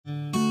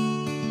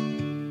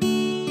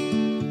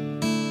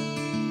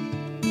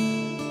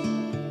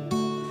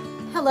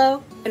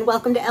Hello, and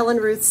welcome to Ellen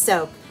Ruth's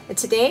Soap. And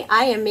today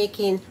I am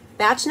making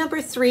batch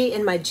number 3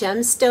 in my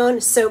gemstone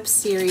soap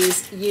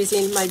series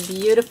using my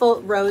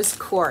beautiful Rose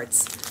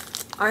Quartz.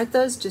 Aren't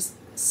those just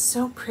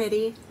so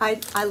pretty?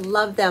 I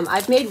love them.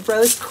 I've made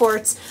Rose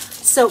Quartz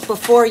soap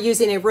before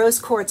using a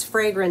Rose Quartz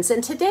fragrance,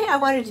 and today I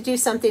wanted to do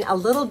something a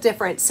little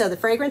different. So the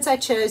fragrance I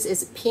chose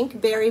is Pink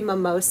Berry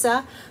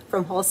Mimosa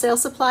from Wholesale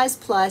Supplies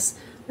Plus.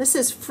 This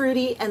is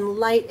fruity and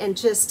light and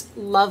just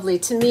lovely.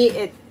 To me,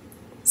 it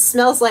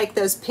smells like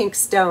those pink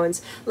stones.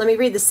 Let me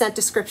read the scent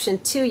description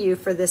to you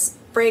for this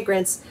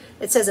fragrance.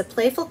 It says a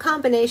playful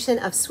combination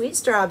of sweet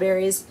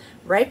strawberries,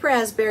 ripe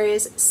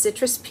raspberries,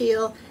 citrus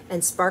peel,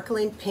 and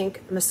sparkling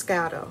pink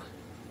Moscato.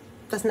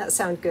 Doesn't that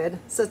sound good?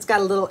 So it's got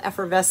a little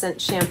effervescent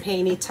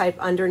champagne-y type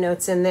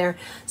undernotes in there.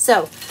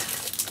 So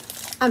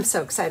I'm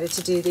so excited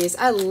to do these.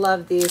 I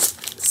love these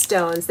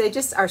stones. They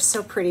just are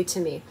so pretty to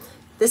me.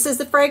 This is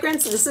the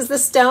fragrance. This is the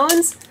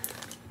stones.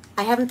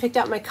 I haven't picked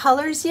out my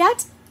colors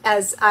yet,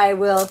 as I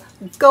will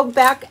go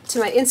back to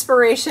my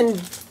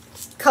inspiration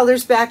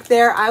colors back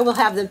there. I will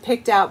have them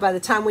picked out by the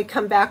time we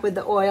come back with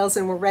the oils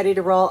and we're ready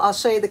to roll. I'll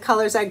show you the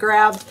colors I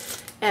grabbed.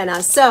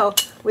 And so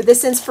with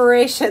this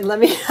inspiration, let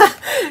me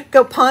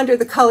go ponder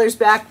the colors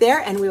back there,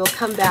 and we will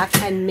come back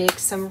and make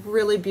some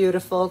really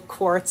beautiful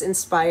quartz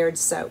inspired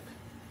soap.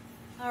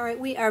 All right,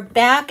 we are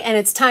back and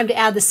it's time to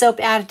add the soap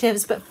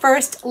additives. But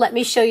first, let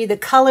me show you the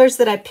colors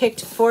that I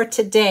picked for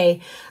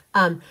today.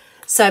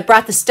 So I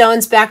brought the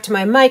stones back to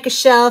my mica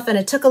shelf and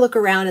I took a look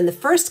around, and the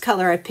first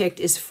color I picked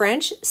is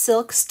French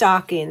Silk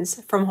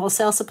Stockings from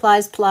Wholesale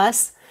Supplies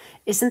Plus.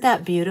 Isn't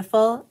that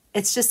beautiful?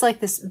 It's just like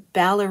this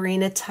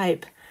ballerina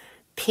type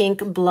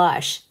pink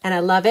blush, and I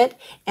love it.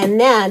 And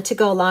then to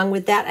go along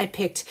with that, I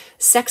picked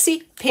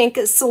Sexy Pink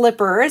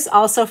Slippers,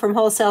 also from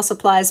Wholesale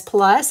Supplies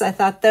Plus. I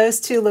thought those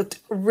two looked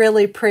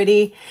really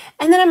pretty.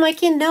 And then I'm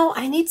like, you know,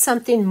 I need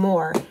something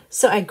more.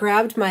 So I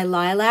grabbed my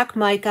Lilac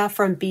Mica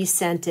from Be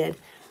Scented.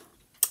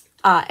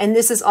 And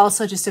this is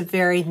also just a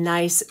very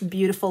nice,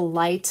 beautiful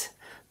light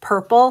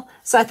purple.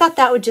 So I thought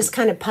that would just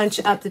kind of punch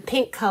up the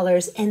pink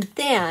colors. And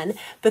then,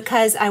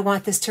 because I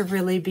want this to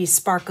really be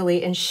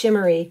sparkly and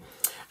shimmery,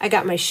 I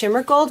got my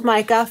Shimmer Gold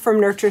Mica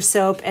from Nurture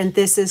Soap, and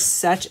this is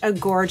such a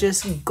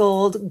gorgeous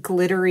gold,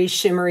 glittery,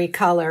 shimmery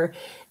color.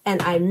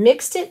 And I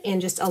mixed it in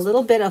just a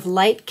little bit of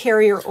light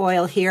carrier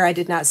oil here. I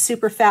did not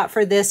super fat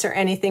for this or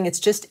anything. It's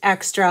just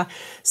extra.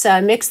 So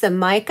I mixed the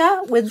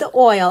mica with the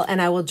oil,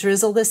 and I will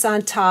drizzle this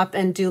on top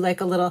and do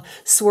like a little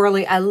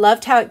swirly. I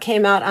loved how it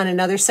came out on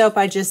another soap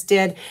I just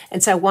did.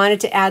 And so I wanted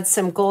to add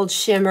some gold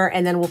shimmer,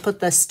 and then we'll put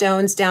the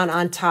stones down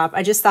on top.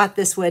 I just thought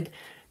this would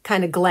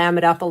kind of glam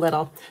it up a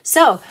little.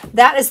 So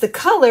that is the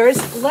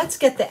colors. Let's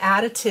get the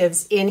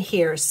additives in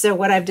here. So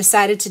what I've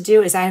decided to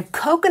do is I have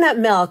coconut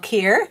milk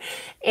here,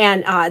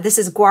 and this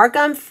is guar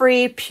gum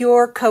free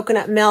pure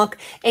coconut milk.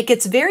 It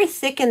gets very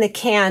thick in the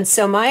can,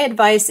 so my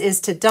advice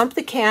is to dump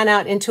the can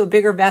out into a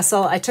bigger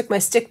vessel. I took my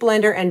stick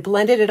blender and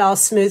blended it all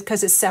smooth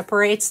because it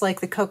separates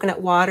like the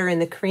coconut water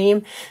and the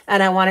cream,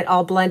 and I want it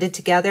all blended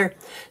together.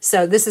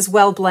 So this is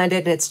well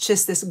blended, and it's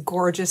just this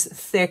gorgeous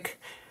thick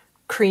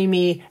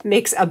creamy,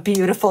 makes a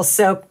beautiful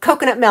soap.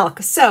 Coconut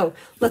milk. So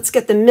let's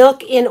get the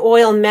milk in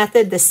oil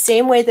method the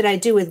same way that I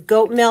do with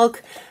goat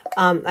milk.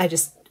 I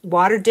just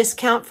water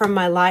discount from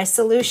my lye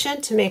solution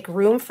to make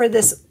room for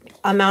this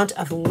amount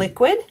of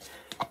liquid.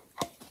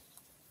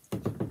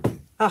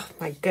 Oh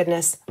my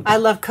goodness. I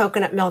love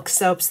coconut milk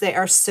soaps. They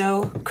are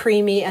so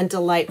creamy and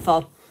delightful.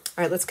 All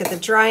right, let's get the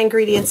dry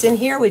ingredients in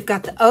here. We've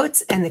got the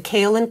oats and the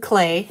kaolin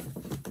clay.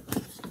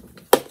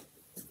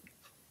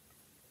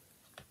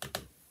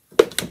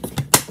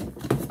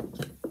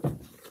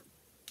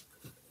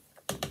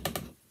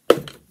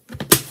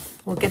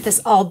 We'll get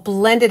this all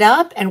blended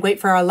up and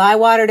wait for our lye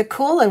water to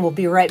cool, and we'll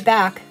be right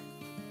back.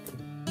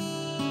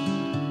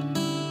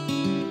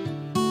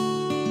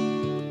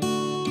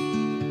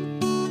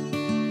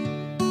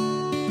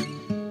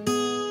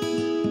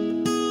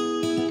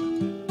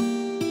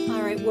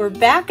 All right, we're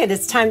back, and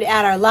it's time to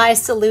add our lye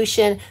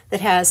solution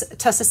that has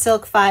tussa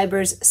silk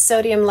fibers,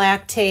 sodium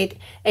lactate,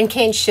 and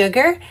cane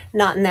sugar,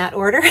 not in that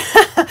order.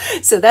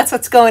 So that's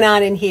what's going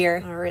on in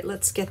here. All right,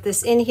 let's get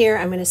this in here.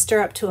 I'm going to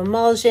stir up to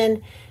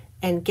emulsion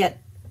and get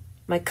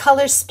my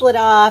colors split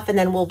off, and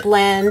then we'll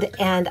blend.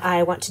 And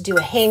I want to do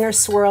a hanger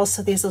swirl,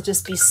 so these will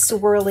just be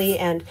swirly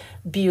and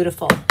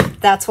beautiful.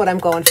 That's what I'm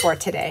going for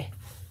today.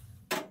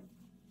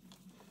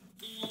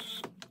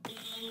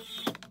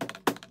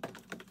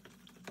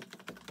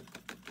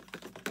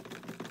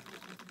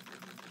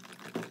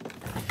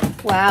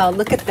 Wow,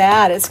 look at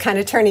that. It's kind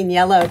of turning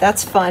yellow.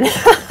 That's fun.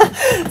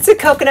 It's a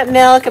coconut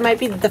milk. It might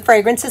be the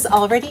fragrance is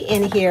already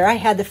in here. I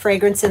had the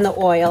fragrance in the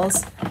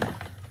oils.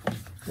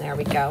 There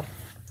we go.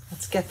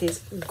 Let's get these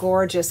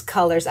gorgeous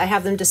colors. I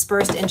have them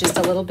dispersed in just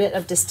a little bit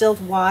of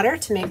distilled water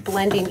to make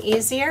blending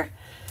easier.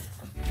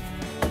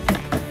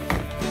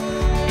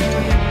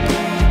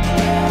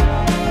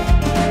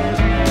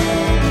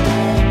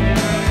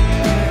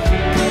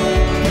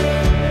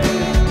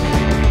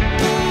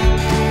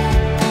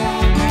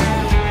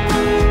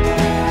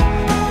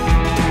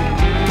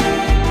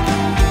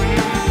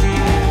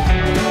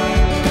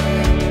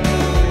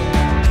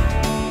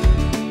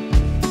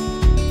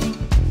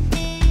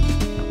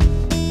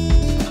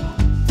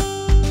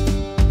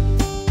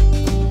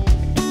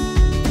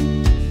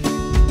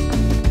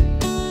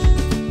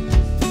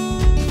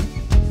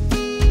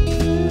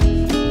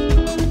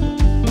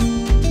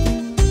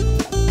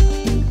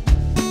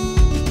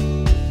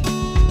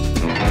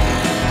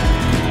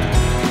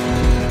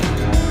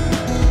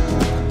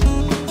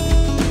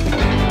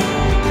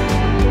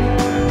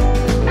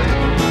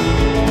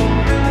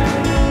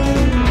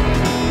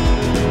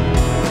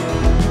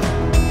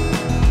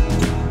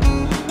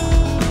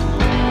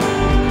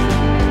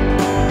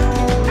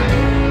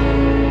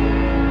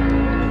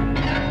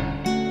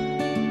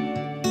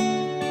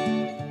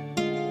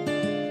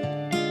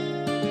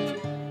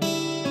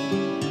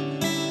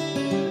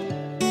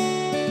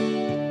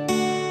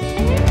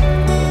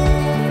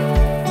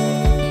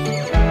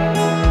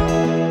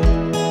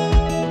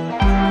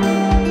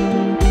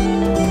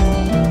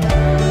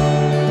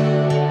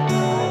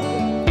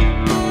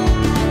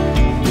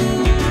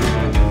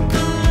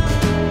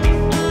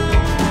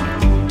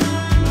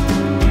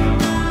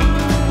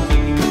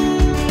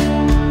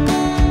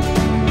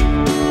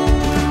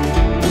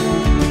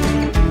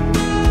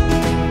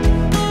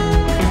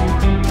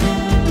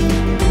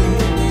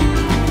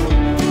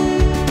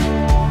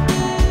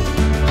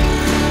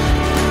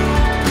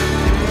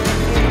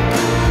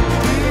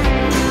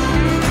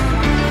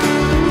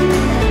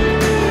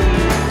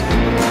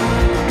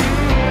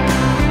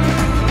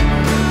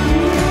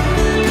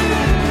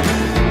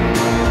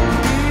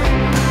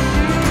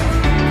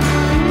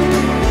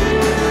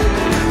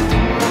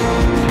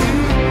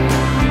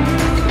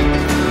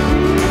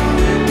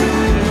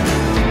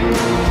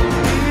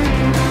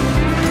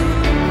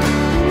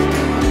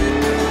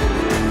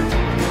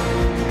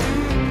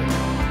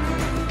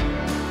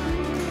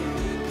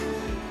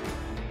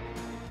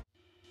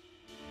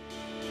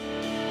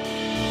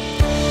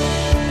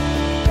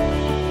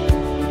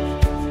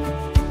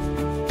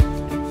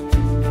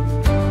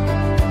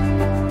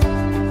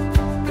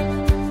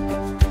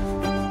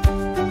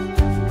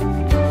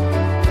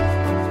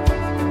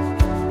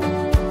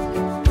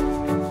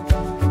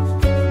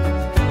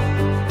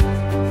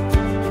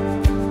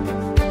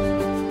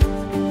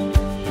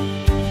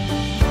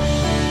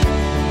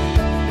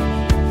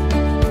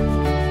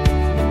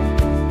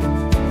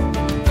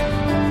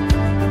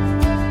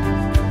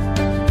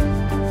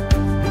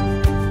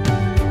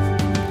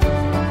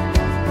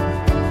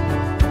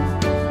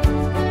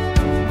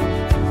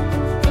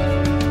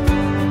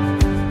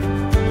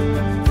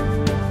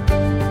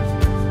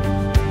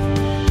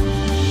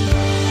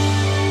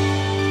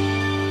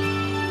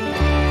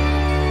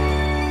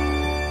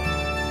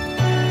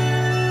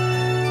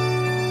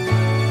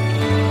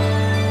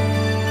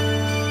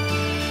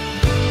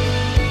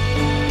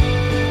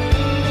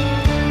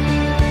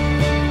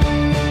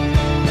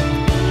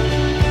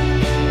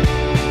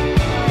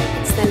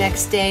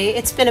 next day.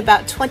 It's been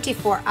about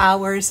 24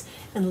 hours,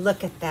 and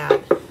look at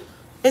that.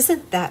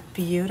 Isn't that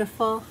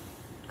beautiful?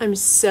 I'm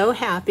so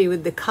happy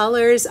with the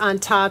colors on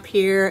top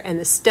here and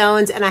the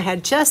stones, and I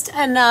had just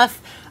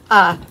enough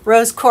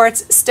rose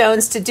quartz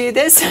stones to do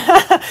this.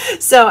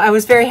 So I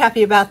was very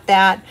happy about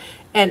that.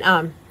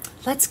 And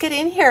let's get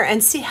in here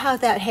and see how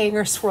that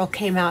hanger swirl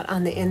came out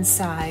on the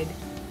inside.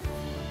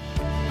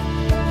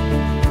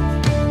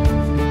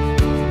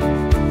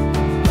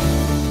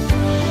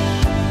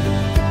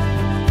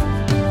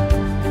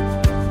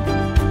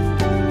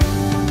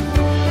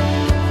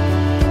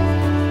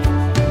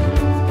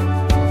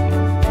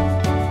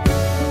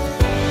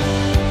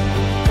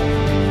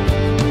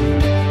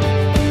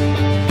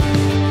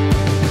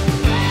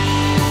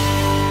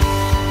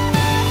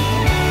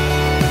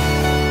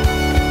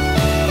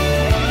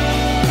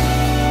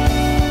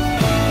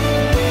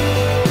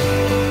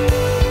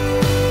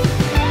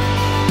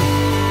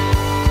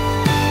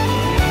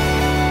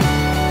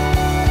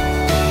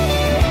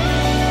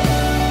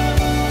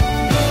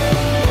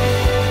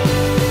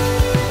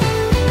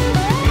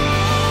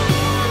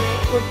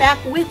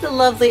 Back with the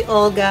lovely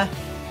Olga,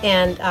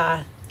 and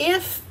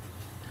if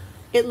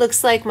it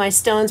looks like my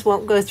stones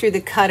won't go through the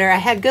cutter, I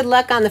had good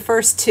luck on the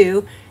first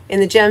two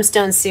in the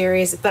gemstone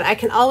series, but I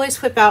can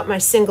always whip out my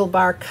single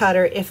bar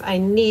cutter if I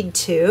need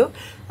to,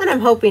 and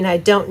I'm hoping I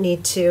don't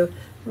need to.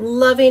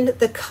 Loving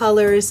the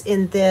colors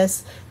in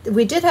this.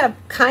 We did have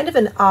kind of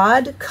an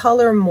odd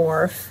color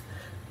morph.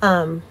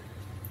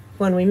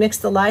 When we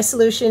mixed the lye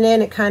solution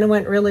in, it kind of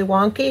went really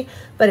wonky,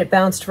 but it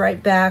bounced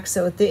right back,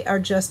 so they are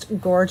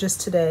just gorgeous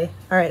today.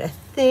 All right, I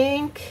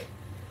think,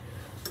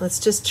 let's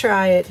just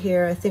try it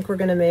here. I think we're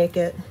gonna make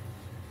it.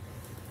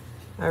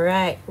 All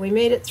right, we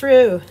made it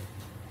through.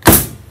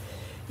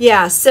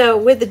 Yeah, so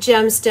with the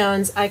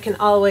gemstones, I can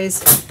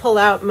always pull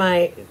out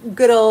my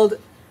good old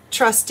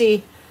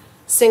trusty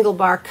single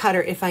bar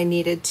cutter if I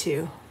needed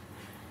to.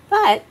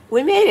 But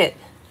we made it.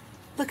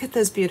 Look at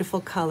those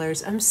beautiful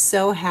colors. I'm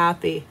so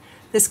happy.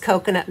 This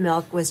coconut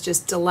milk was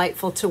just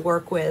delightful to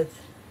work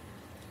with.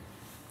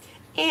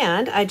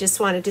 And I just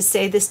wanted to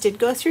say this did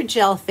go through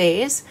gel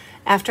phase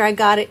after I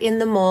got it in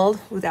the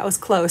mold. Ooh, that was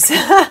close.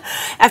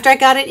 After I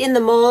got it in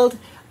the mold,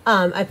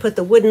 I put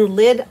the wooden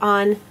lid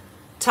on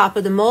top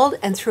of the mold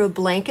and threw a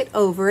blanket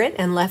over it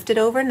and left it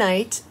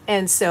overnight.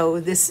 And so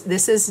this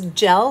is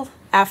gel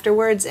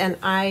afterwards. And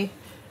I've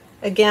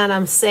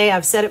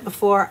said it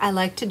before, I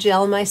like to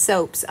gel my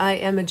soaps. I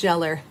am a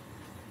geller.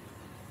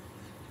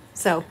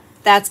 So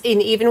that's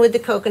even with the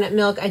coconut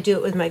milk, I do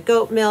it with my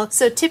goat milk.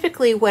 So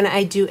typically when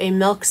I do a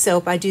milk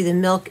soap, I do the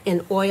milk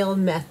in oil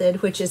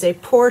method, which is a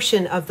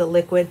portion of the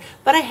liquid,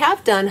 but I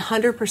have done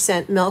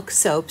 100% milk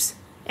soaps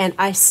and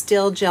I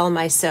still gel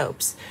my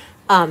soaps.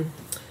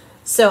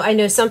 So I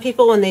know some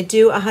people, when they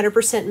do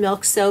 100%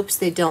 milk soaps,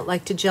 they don't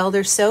like to gel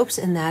their soaps,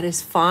 and that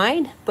is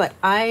fine, but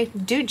I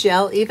do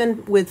gel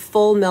even with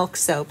full milk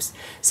soaps.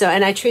 So,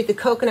 and I treat the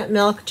coconut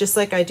milk just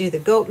like I do the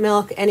goat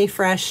milk, any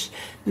fresh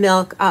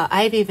milk.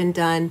 I've even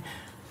done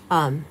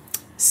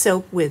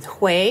soap with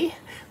whey.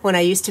 When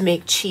I used to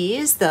make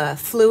cheese, the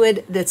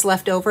fluid that's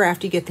left over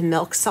after you get the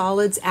milk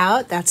solids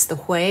out, that's the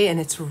whey, and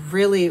it's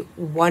really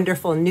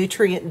wonderful,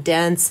 nutrient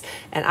dense,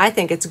 and I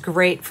think it's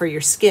great for your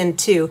skin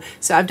too.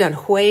 So I've done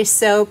whey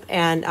soap,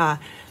 and I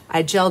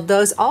gelled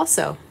those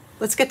also.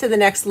 Let's get to the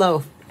next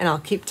loaf, and I'll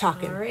keep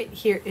talking. All right,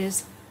 here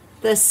is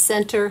the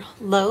center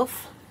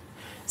loaf.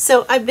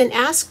 So I've been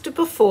asked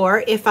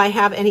before if I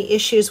have any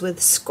issues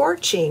with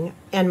scorching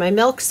and my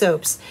milk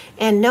soaps,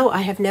 and no,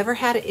 I have never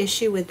had an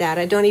issue with that.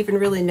 I don't even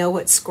really know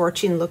what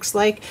scorching looks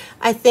like.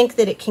 I think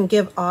that it can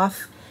give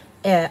off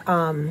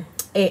a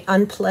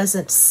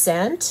unpleasant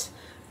scent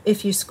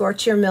if you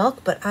scorch your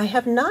milk, but I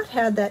have not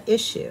had that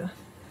issue.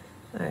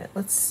 All right,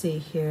 let's see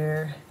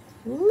here.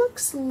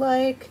 Looks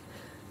like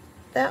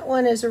that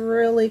one is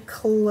really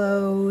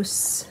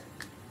close.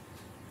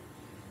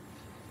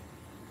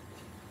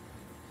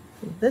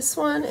 This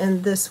one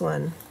and this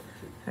one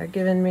are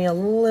giving me a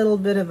little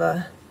bit of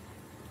a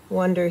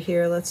wonder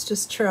here. Let's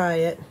just try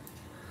it.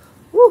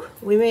 Woo,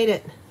 we made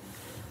it.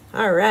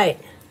 All right.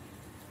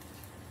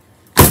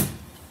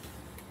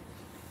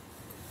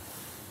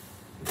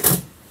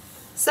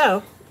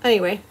 So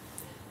anyway,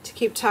 to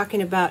keep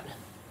talking about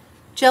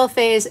gel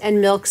phase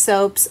and milk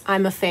soaps,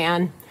 I'm a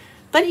fan.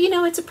 But you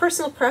know, it's a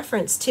personal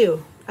preference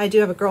too. I do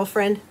have a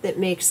girlfriend that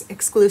makes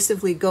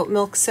exclusively goat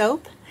milk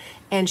soap,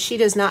 and she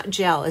does not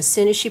gel. As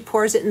soon as she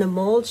pours it in the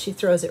mold, she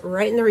throws it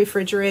right in the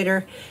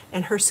refrigerator,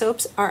 and her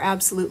soaps are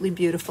absolutely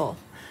beautiful.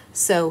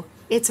 So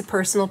it's a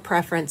personal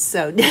preference.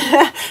 So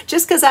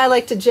just because I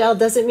like to gel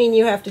doesn't mean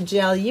you have to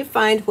gel. You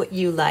find what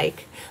you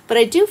like. But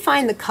I do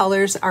find the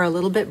colors are a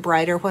little bit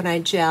brighter when I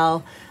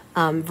gel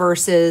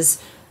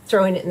versus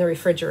throwing it in the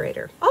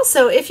refrigerator.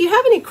 Also, if you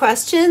have any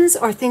questions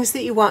or things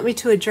that you want me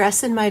to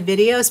address in my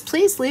videos,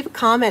 please leave a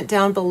comment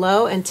down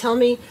below and tell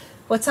me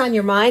what's on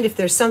your mind. If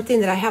there's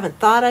something that I haven't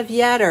thought of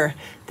yet or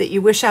that you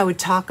wish I would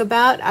talk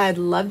about, I'd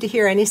love to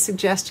hear any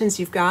suggestions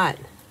you've got.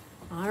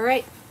 All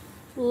right,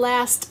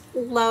 last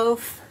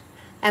loaf.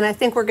 And I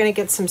think we're going to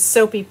get some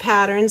soapy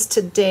patterns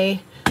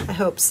today I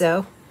hope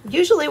so.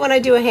 Usually when I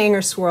do a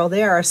hanger swirl,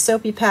 there are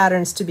soapy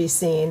patterns to be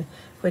seen,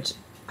 which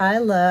I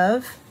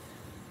love.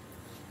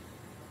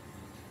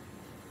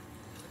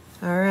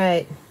 All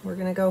right, we're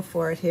gonna go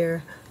for it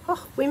here.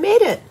 Oh, we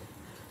made it.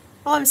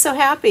 Oh, I'm so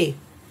happy.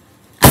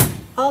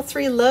 All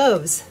 3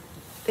 loaves.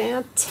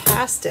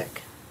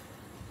 Fantastic.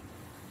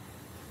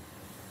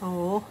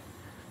 Oh,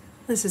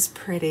 this is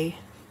pretty.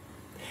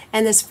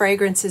 And this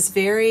fragrance is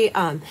very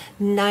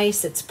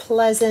nice. It's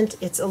pleasant.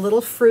 It's a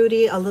little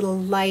fruity, a little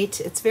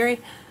light. It's very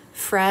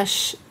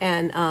fresh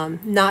and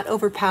not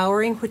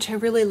overpowering, which I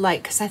really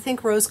like because I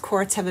think rose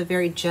quartz have a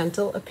very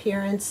gentle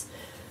appearance.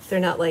 They're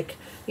not like,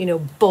 you know,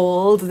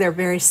 bold. They're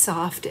very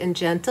soft and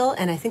gentle.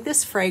 And I think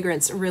this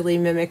fragrance really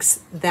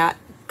mimics that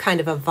kind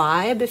of a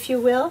vibe, if you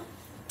will.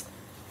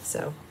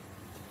 So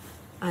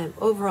I'm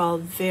overall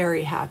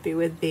very happy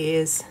with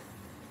these.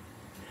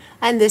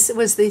 And this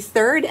was the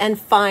 3rd and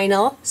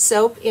final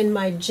soap in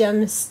my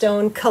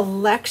gemstone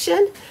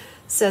collection.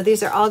 So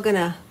these are all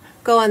gonna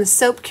go on the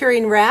soap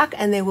curing rack,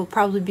 and they will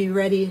probably be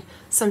ready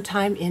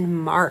sometime in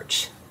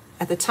March.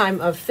 At the time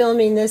of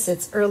filming this,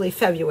 it's early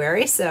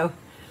February, so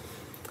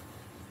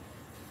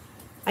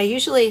I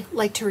usually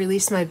like to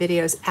release my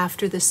videos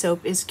after the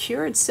soap is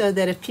cured so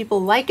that if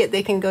people like it,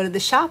 they can go to the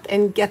shop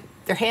and get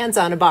their hands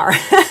on a bar.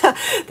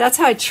 That's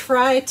how I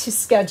try to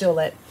schedule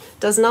it.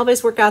 Doesn't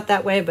always work out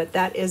that way, but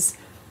that is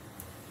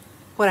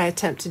what I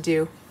attempt to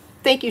do.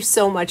 Thank you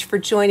so much for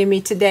joining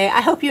me today.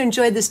 I hope you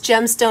enjoyed this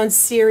gemstone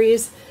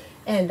series,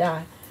 and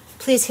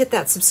please hit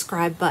that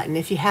subscribe button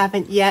if you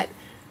haven't yet,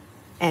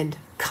 and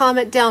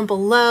comment down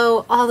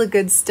below, all the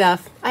good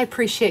stuff. I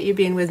appreciate you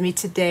being with me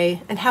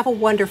today, and have a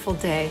wonderful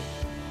day.